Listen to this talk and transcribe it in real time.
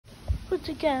what's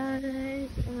up guys,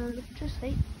 just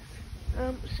hey,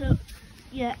 so,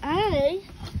 yeah,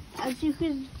 as you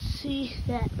can see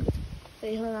that,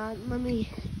 wait, hold on, let me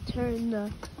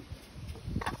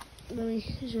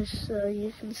just so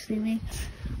you can see me,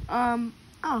 oh,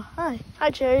 hi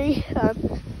Jerry,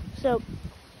 so,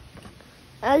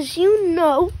 as you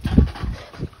know,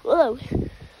 whoa,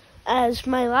 as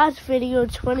my last video,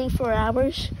 24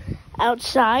 hours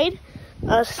outside,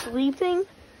 sleeping,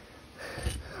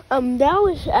 that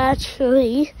was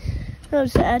actually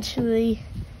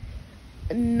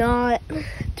not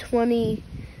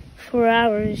 24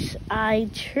 hours. I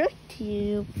tricked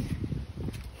you.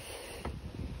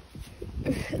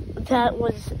 That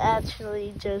was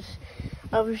actually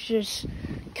I was just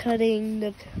cutting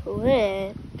the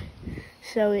clip,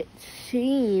 so it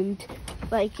seemed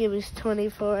like it was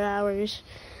 24 hours.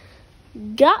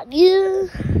 Got you.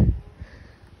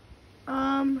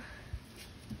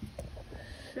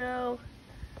 So,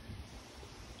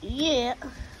 yeah,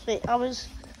 wait, I was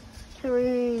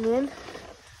turning in.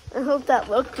 I hope that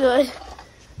looked good.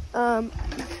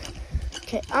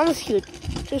 Okay, I'm cute.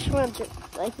 Just run it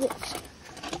like this.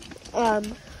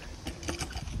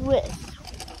 With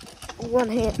one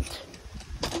hand,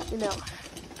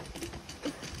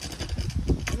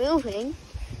 moving.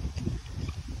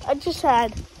 I just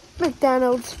had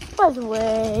McDonald's, by the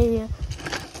way,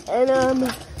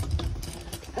 and,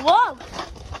 whoa!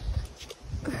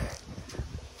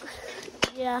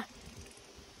 Yeah.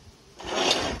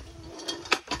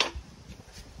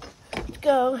 Let's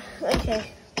go.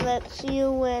 Okay, let's see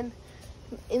you when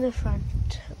in the front.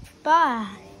 Bye.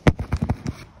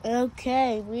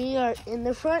 Okay, we are in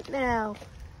the front now.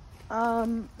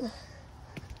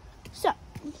 So,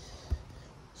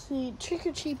 see, trick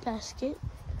or treat basket.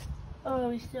 Oh,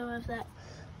 we still have that.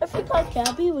 I forgot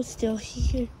Gabby was still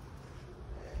here.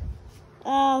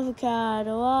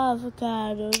 Avocado,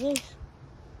 this.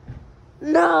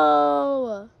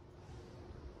 No!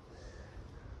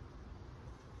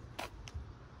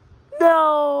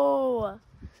 No!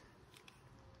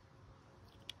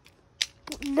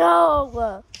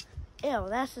 No! Ew,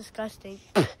 that's disgusting.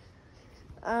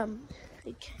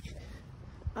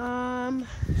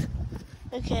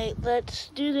 Okay, let's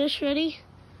do this. Ready?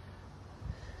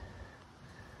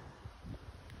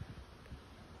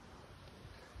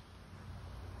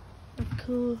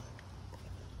 Cool.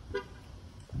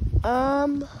 I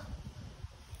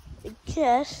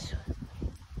guess.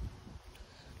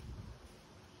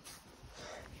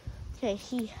 Okay,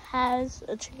 he has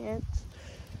a chance.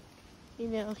 He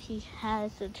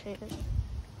has a chance.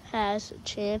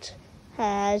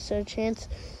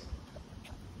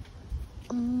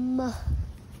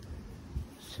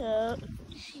 So,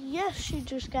 yes, she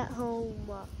just got home.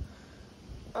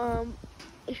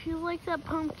 If you like that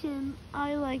pumpkin,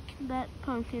 I like that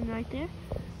pumpkin right there.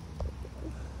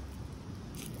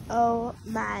 Oh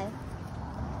my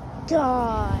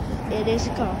God, it is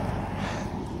gone.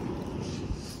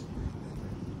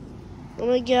 Oh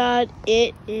my God,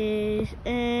 it is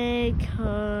a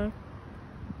car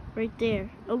right there.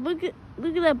 Oh, look at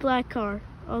that black car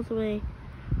all the way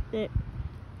there.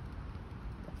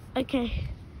 Okay,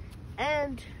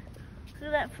 and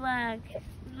look at that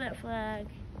flag.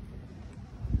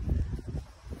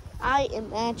 I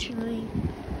am actually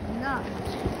not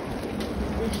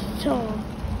this tall.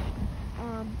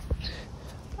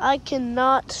 I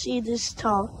cannot see this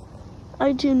tall.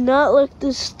 I do not look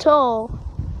this tall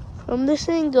from this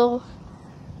angle,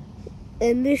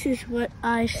 and this is what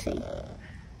I see.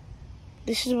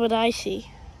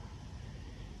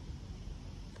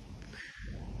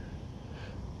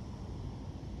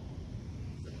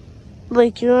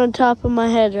 Like you're on top of my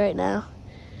head right now.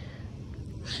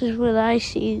 This is what I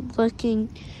see looking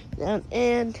down,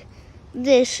 and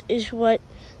this is what,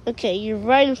 okay, you're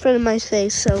right in front of my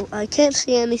face, so I can't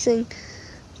see anything,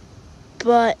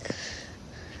 but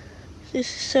this is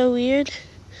so weird.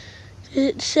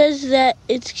 It says that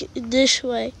it's this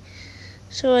way,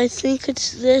 so I think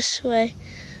it's this way.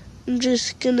 I'm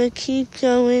just gonna keep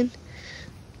going.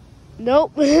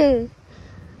 Nope.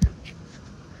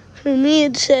 For me,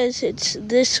 it says it's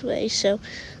this way, so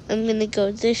I'm gonna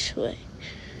go this way.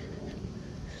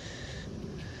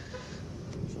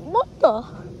 What the?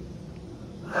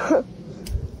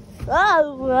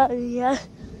 Oh, yeah.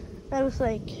 That was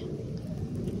like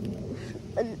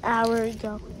an hour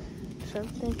ago,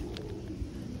 something.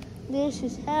 This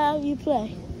is how you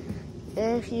play.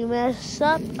 If you mess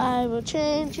up, I will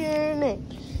change your name.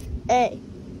 A,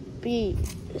 B,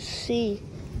 C,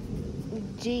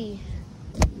 D.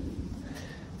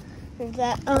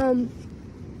 That,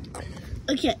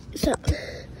 okay, so,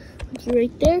 it's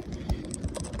right there.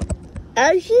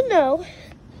 as you know,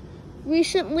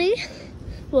 recently,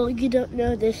 well, you don't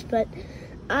know this, but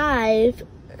I've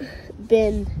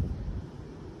been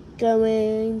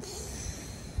going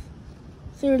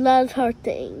through a lot of hard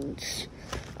things.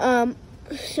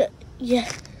 So, yeah.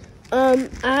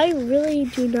 I really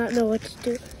do not know what to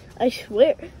do. I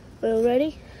swear. Well,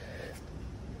 ready?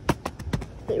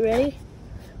 Ready?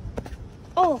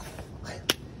 Oh.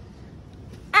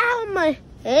 Ow, my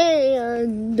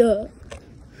hand.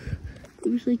 It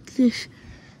was like this.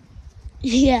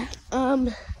 Yeah,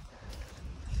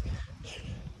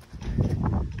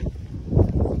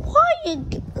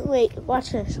 wait,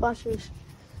 watch this.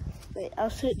 Wait,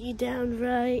 I'll sit you down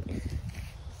right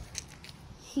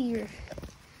here.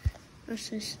 Watch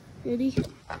this. Ready?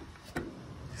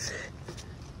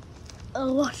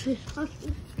 Oh, watch this.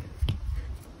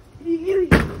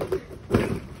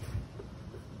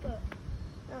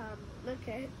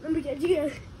 Okay, let me get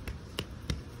you.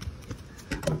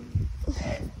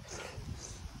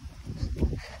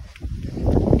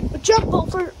 Jump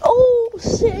over. Oh,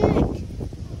 sick.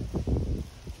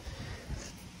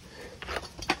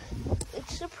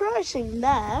 It's surprising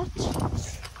that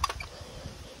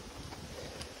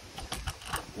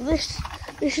this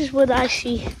is what I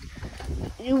see.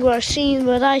 You are seeing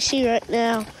what I see right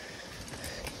now.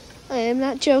 I am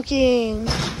not joking.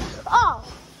 Oh!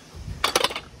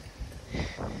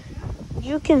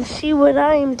 You can see what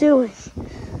I am doing.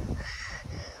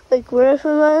 Like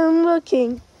wherever I'm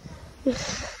looking.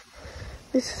 This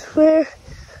is where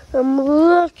I'm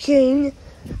looking.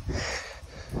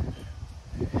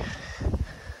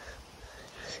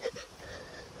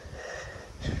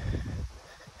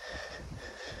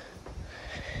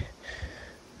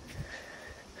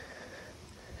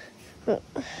 Look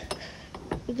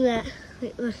at that.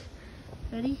 Wait, look.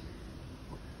 Ready?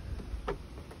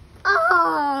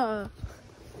 Ah!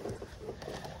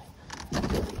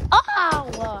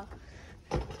 Ow!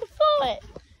 The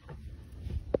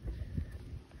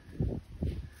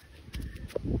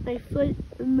foot!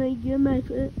 My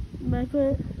foot, my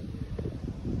foot.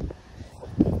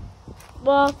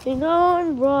 Walking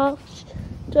on rocks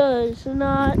does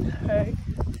not hurt.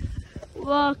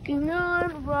 Walking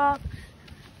on rocks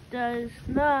does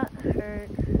not hurt.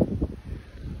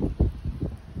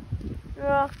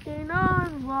 Walking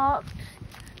on rocks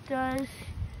does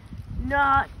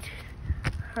not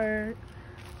hurt.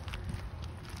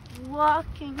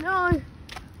 Walking on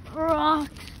rocks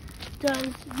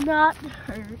does not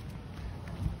hurt.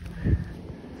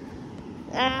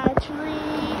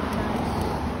 Actually,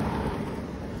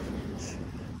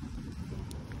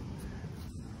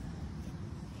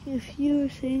 if you were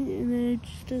saying and then it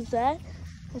just does that,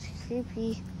 that's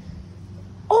creepy.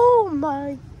 Oh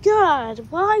my god,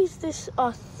 why is this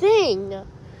a thing?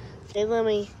 Okay, let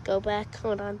me go back.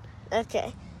 Hold on.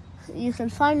 Okay, you can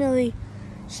finally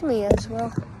see me as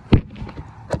well.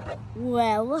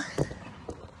 Well,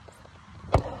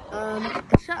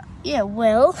 yeah,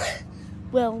 well,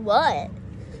 what?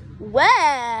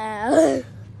 Well,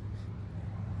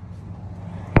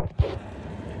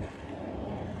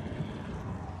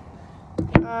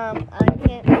 I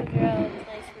can't figure out a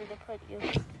place where to put you.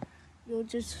 You'll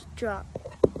just drop.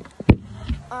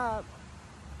 No,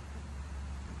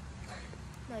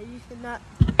 you cannot.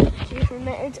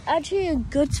 It's actually a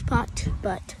good spot,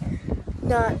 but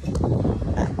not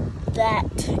that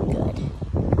good.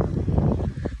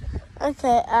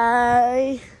 Okay,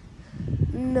 I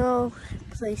know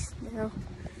place now.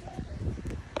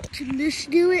 Can this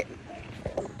do it?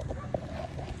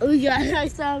 Oh yeah, I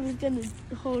thought I was gonna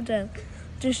hold down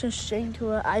just a string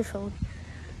to an iPhone.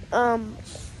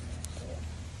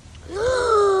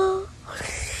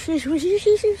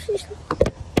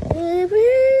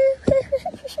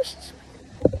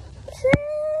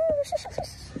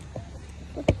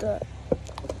 What the?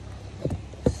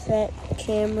 Set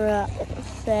camera.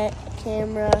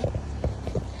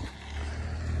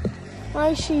 Why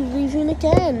is she leaving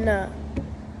again?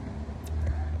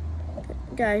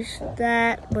 Guys,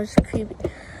 that was creepy.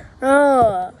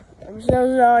 Oh, I'm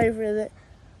so sorry for that.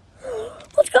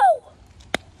 Let's go!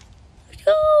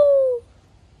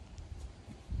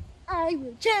 I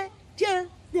will change the jump.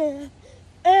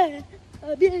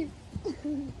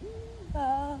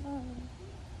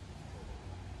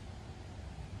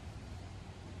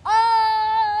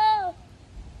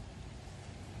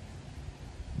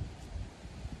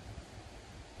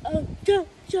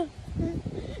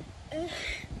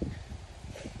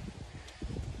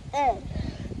 Ed,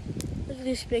 look at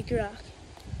this big rock.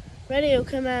 Ready? It'll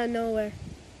come out of nowhere.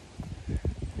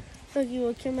 Look, it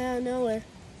will come out of nowhere.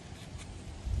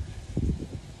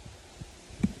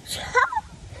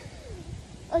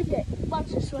 Okay, watch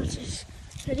Watch this.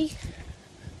 Ready?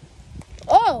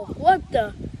 Oh, what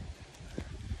the?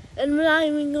 And we're not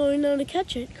even going down to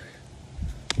catch it.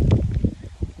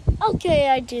 Okay,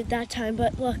 I did that time,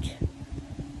 but look.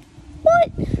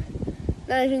 What?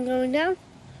 Not even going down?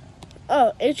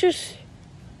 Oh, it just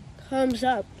comes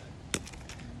up.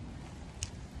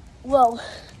 Whoa.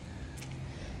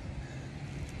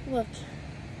 Look.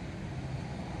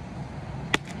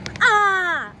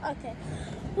 Ah! Okay.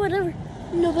 Whatever.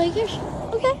 No bikers?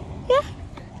 Okay, yeah.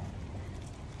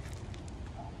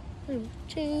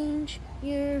 Change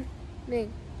your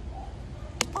name.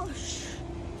 Oh,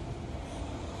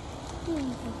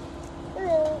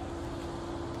 hello.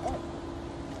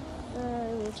 I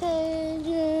will change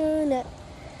your name.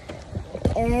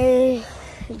 A,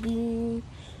 B,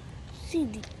 C,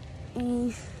 D,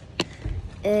 E,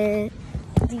 F,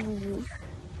 D.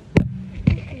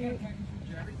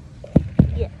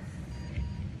 Yeah.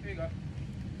 Here you go.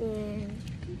 And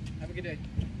Have a good day.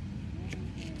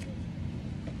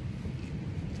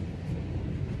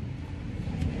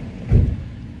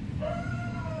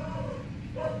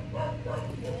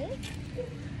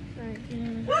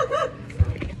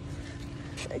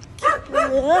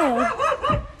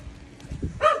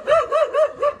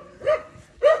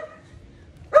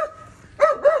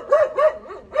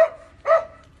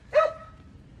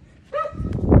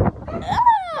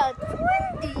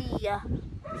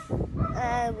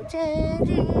 I will change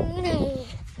your name.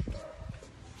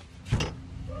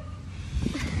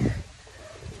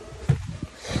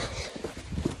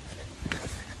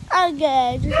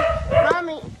 Okay,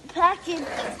 mommy, packing.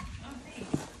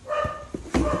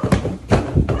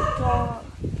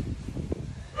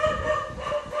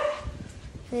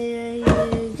 There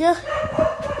you go.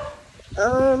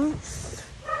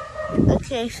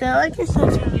 Okay, so I guess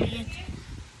that's